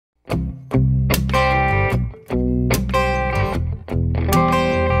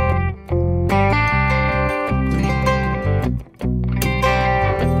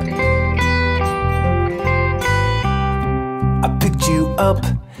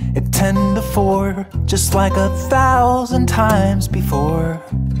at 10 to 4, just like 1,000 times before,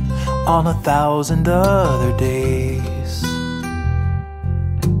 on 1,000 other days.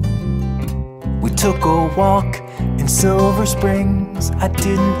 We took a walk in Silver Springs. I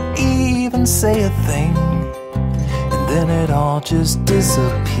didn't even say a thing, and then it all just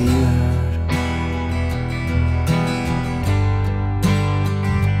disappeared.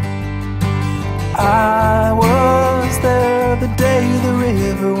 I was there the day the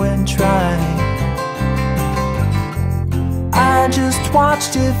river went dry. I just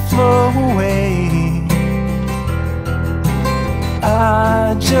watched it flow away.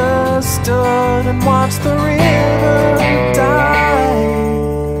 I just stood and watched the river die.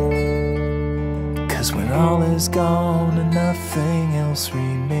 'Cause when all is gone and nothing else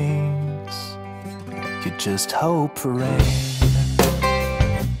remains, you just hope for rain.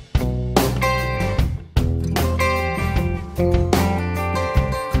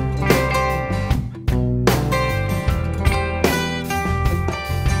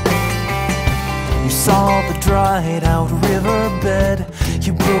 Saw the dried out riverbed.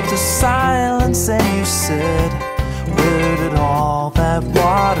 You broke the silence and you said, where did all that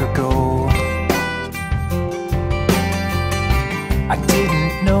water go? I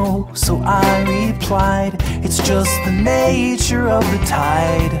didn't know, so I replied, it's just the nature of the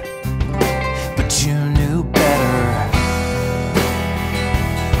tide. But you knew better.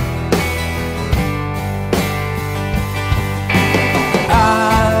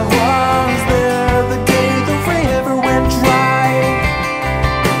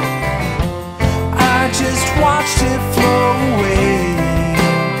 Watched it flow away.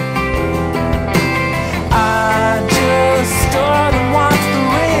 I just stood and watched the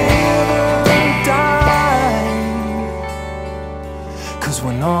river die. 'Cause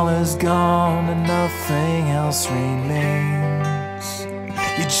when all is gone and nothing else remains,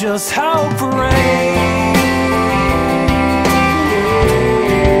 you just hope for rain.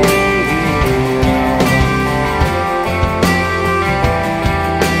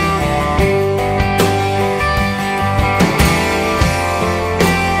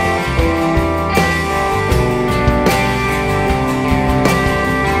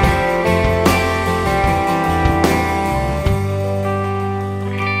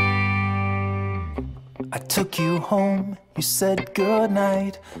 I took you home, you said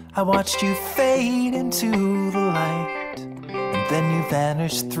goodnight. I watched you fade into the light, and then you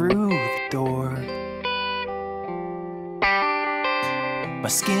vanished through the door. My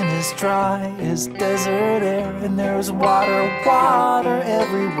skin is dry as desert air, and there's water, water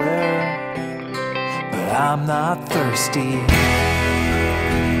everywhere. But I'm not thirsty.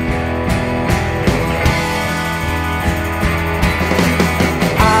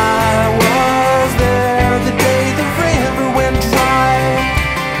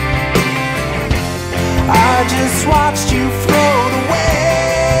 I just watched you float away.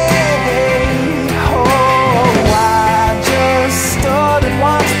 Oh, I just stood and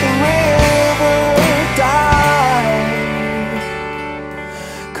watched the river die.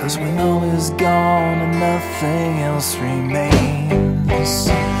 'Cause when all is gone and nothing else remains,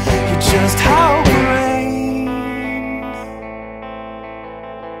 you just hope for rain.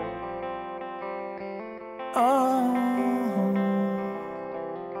 Oh,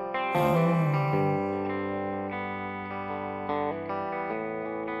 oh.